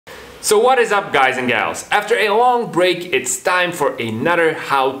So what is up, guys and gals? After a long break, it's time for another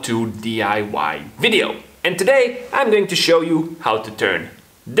how-to DIY video. And today I'm going to show you how to turn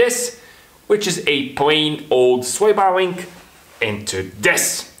this, which is a plain old sway bar link, into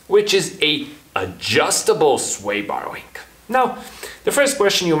this, which is a adjustable sway bar link. Now, the first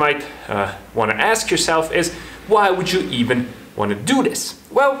question you might want to ask yourself is, why would you even want to do this?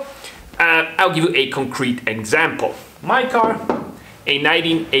 Well, I'll give you a concrete example. My car, a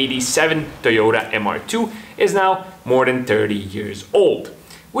 1987 Toyota MR2, is now more than 30 years old,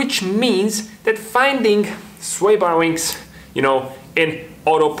 which means that finding sway bar links, in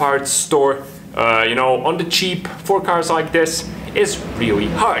auto parts store, on the cheap for cars like this is really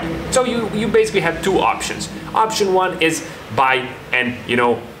hard. So you basically have two options. Option one is buy an,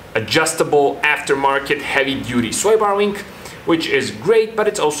 adjustable aftermarket heavy-duty sway bar link, which is great, but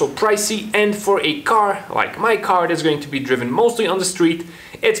it's also pricey, and for a car like my car that's going to be driven mostly on the street,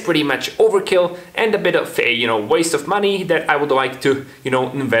 it's pretty much overkill and a bit of a waste of money that I would like to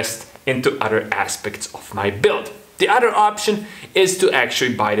invest into other aspects of my build. The other option is to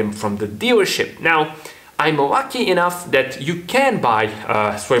actually buy them from the dealership. Now, I'm lucky enough that you can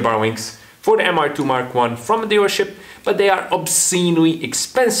buy sway bar links for the MR2 Mark I from a dealership, but they are obscenely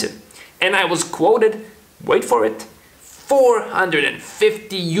expensive. And I was quoted, wait for it,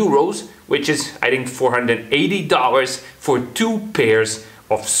 450 euros, which is I think $480 for 2 pairs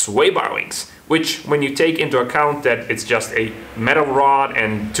of sway bar links, which when you take into account that it's just a metal rod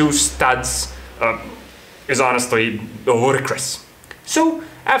and 2 studs, is honestly ludicrous. So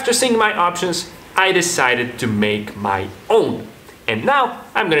after seeing my options, I decided to make my own, and now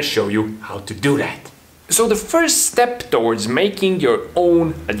I'm gonna show you how to do that. So the first step towards making your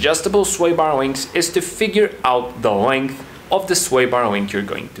own adjustable sway bar links is to figure out the length of the sway bar link you're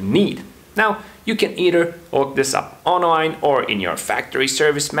going to need. Now, you can either look this up online or in your factory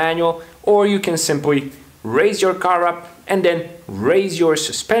service manual, or you can simply raise your car up and then raise your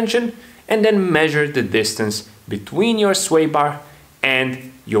suspension and then measure the distance between your sway bar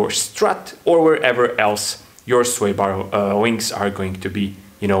and your strut or wherever else your sway bar links are going to be,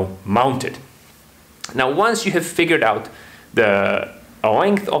 mounted. Now, once you have figured out the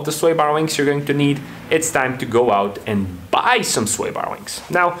length of the sway bar links you're going to need, it's time to go out and buy some sway bar links.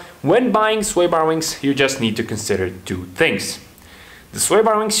 Now, when buying sway bar links, you just need to consider 2 things. The sway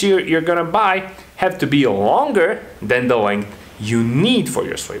bar links you're gonna buy have to be longer than the length you need for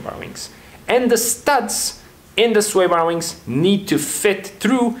your sway bar links. And the studs in the sway bar links need to fit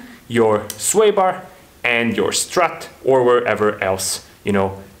through your sway bar and your strut or wherever else,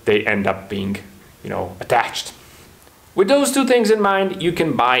 they end up being attached. With those 2 things in mind, you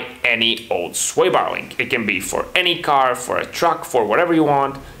can buy any old sway bar link. It can be for any car, for a truck, for whatever you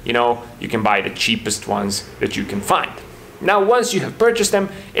want. You can buy the cheapest ones that you can find. Now, once you have purchased them,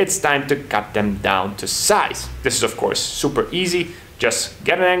 it's time to cut them down to size. This is, of course, super easy. Just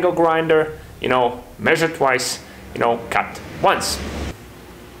get an angle grinder, measure twice, cut once.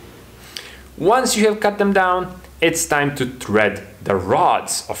 Once you have cut them down, it's time to thread the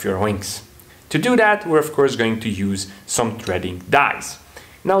rods of your links. To do that, we're of course going to use some threading dies.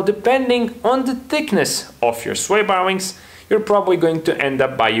 Now, depending on the thickness of your sway bar links, you're probably going to end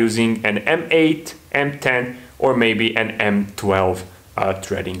up by using an M8, M10, or maybe an M12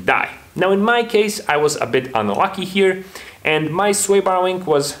 threading die. Now, in my case, I was a bit unlucky here, and my sway bar link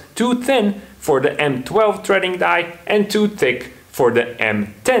was too thin for the M12 threading die and too thick for the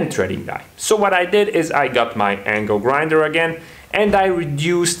M10 threading die. So what I did is I got my angle grinder again, and I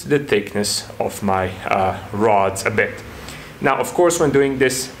reduced the thickness of my rods a bit. Now, of course, when doing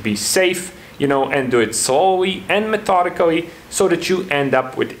this, be safe, and do it slowly and methodically so that you end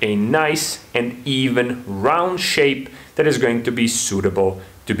up with a nice and even round shape that is going to be suitable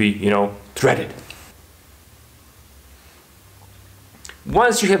to be, threaded.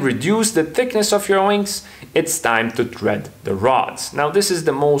 Once you have reduced the thickness of your links, it's time to thread the rods. Now, this is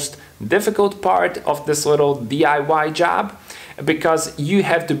the most difficult part of this little DIY job, because you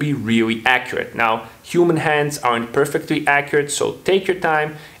have to be really accurate. Now, human hands aren't perfectly accurate, so take your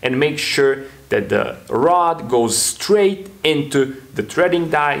time and make sure that the rod goes straight into the threading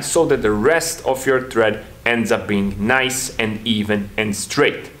die so that the rest of your thread ends up being nice and even and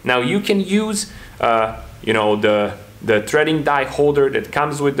straight. Now, you can use, the threading die holder that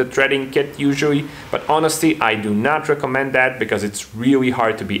comes with the threading kit usually, but honestly, I do not recommend that because it's really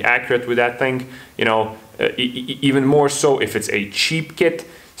hard to be accurate with that thing, even more so if it's a cheap kit.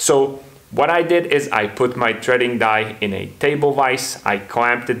 So what I did is I put my threading die in a table vise, I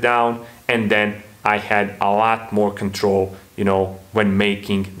clamped it down, and then I had a lot more control, when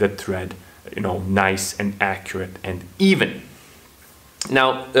making the thread, nice and accurate and even.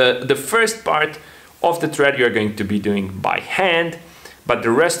 Now, the first part of the thread you are going to be doing by hand, but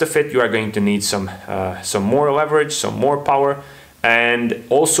the rest of it you are going to need some more leverage, some more power, and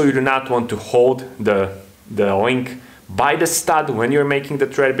also you do not want to hold the link by the stud when you're making the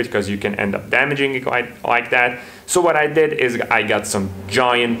thread, because you can end up damaging it like that. So what I did is I got some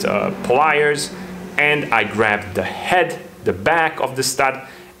giant pliers, and I grabbed the head, the back of the stud,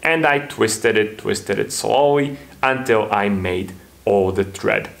 and I twisted it slowly until I made all the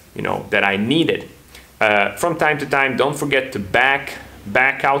thread, you know, that I needed. From time to time, don't forget to back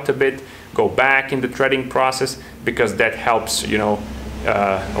out a bit, go back in the threading process, because that helps, you know,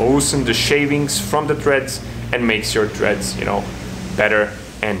 loosen the shavings from the threads and makes your threads, you know, better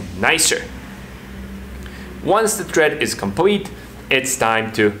and nicer. Once the thread is complete, it's time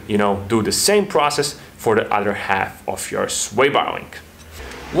to, you know, do the same process for the other half of your sway bar link.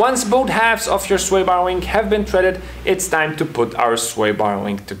 Once both halves of your sway bar link have been threaded, it's time to put our sway bar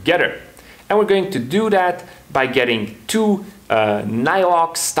link together. And we're going to do that by getting two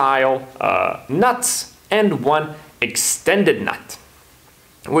nylock style nuts and one extended nut.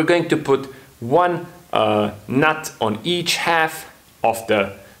 We're going to put one nut on each half of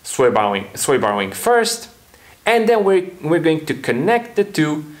the sway bar link first, and then we're going to connect the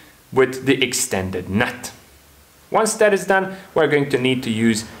two with the extended nut. Once that is done, we're going to need to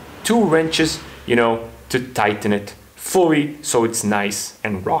use 2 wrenches, you know, to tighten it fully so it's nice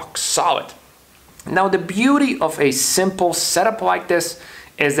and rock solid. Now, the beauty of a simple setup like this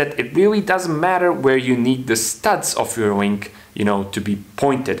is that it really doesn't matter where you need the studs of your link, you know, to be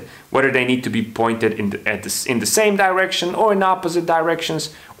pointed, whether they need to be pointed in the same direction or in opposite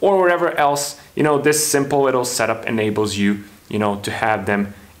directions or wherever else. You know, this simple little setup enables you, you know, to have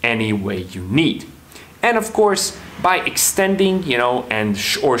them any way you need. And of course, by extending, you know,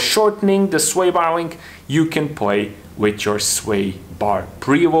 or shortening the sway bar link, you can play with your sway bar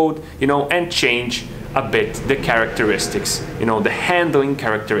preload, you know, and change a bit the characteristics, you know, the handling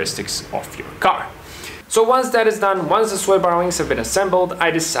characteristics of your car. So once that is done, once the sway bar links have been assembled,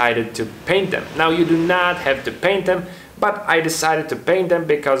 I decided to paint them. Now, you do not have to paint them, but I decided to paint them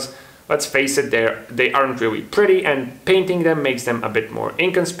because, let's face it, they aren't really pretty, and painting them makes them a bit more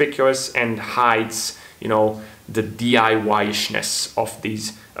inconspicuous and hides, you know, the DIY-ishness of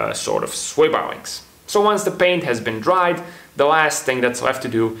these sort of sway bar links. So once the paint has been dried, the last thing that's left to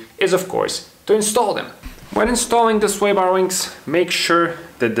do is, of course, to install them. When installing the sway bar links, make sure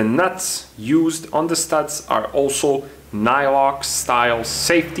that the nuts used on the studs are also nylock style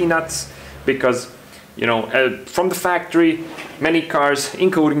safety nuts, because, you know, from the factory, many cars,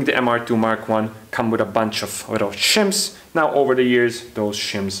 including the MR2 Mark I, come with a bunch of little shims. Now, over the years, those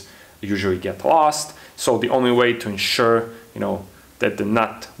shims usually get lost. So the only way to ensure, you know, that the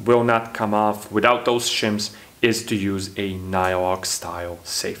nut will not come off without those shims is to use a nylock style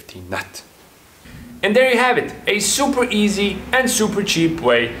safety nut. And there you have it, a super easy and super cheap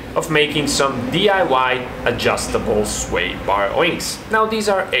way of making some DIY adjustable sway bar links. Now, these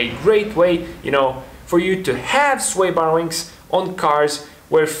are a great way, you know, for you to have sway bar links on cars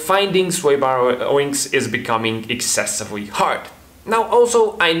where finding sway bar links is becoming excessively hard. Now,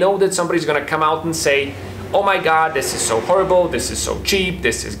 also, I know that somebody's gonna come out and say, oh my god, this is so horrible, this is so cheap,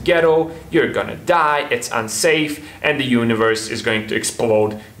 this is ghetto, you're gonna die, it's unsafe, and the universe is going to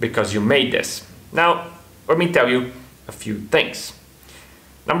explode because you made this. Now, let me tell you a few things.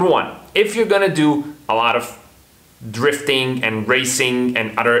 Number one, if you're gonna do a lot of drifting and racing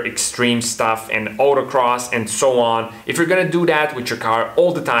and other extreme stuff and autocross and so on, if you're gonna do that with your car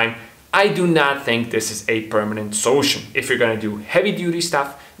all the time, I do not think this is a permanent solution. If you're gonna do heavy duty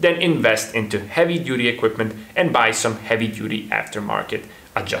stuff, then invest into heavy duty equipment and buy some heavy duty aftermarket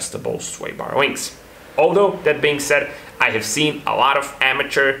adjustable sway bar links. Although, that being said, I have seen a lot of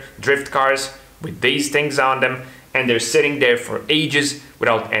amateur drift cars with these things on them, and they're sitting there for ages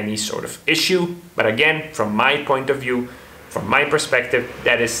without any sort of issue. But again, from my point of view, from my perspective,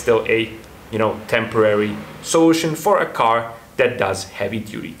 that is still a, you know, temporary solution for a car that does heavy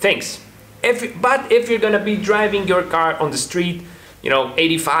duty things. But if you're gonna be driving your car on the street, you know,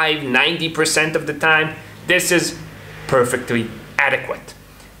 85–90% of the time, this is perfectly adequate.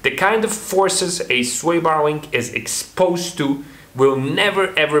 The kind of forces a sway bar link is exposed to will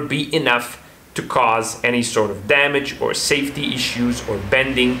never ever be enough to cause any sort of damage or safety issues or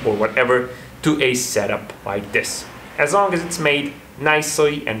bending or whatever to a setup like this. As long as it's made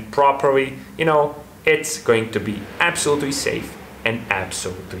nicely and properly, you know, it's going to be absolutely safe and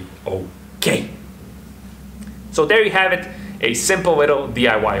absolutely okay. So there you have it, a simple little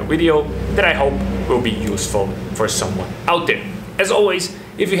DIY video that I hope will be useful for someone out there. As always,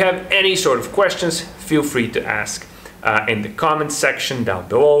 if you have any sort of questions, feel free to ask. in the comment section down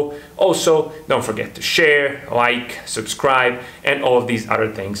below. Also, don't forget to share, like, subscribe, and all of these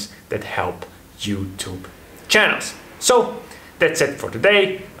other things that help YouTube channels. So that's it for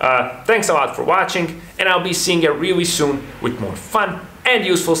today. Thanks a lot for watching, and I'll be seeing you really soon with more fun and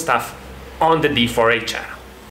useful stuff on the D4A channel.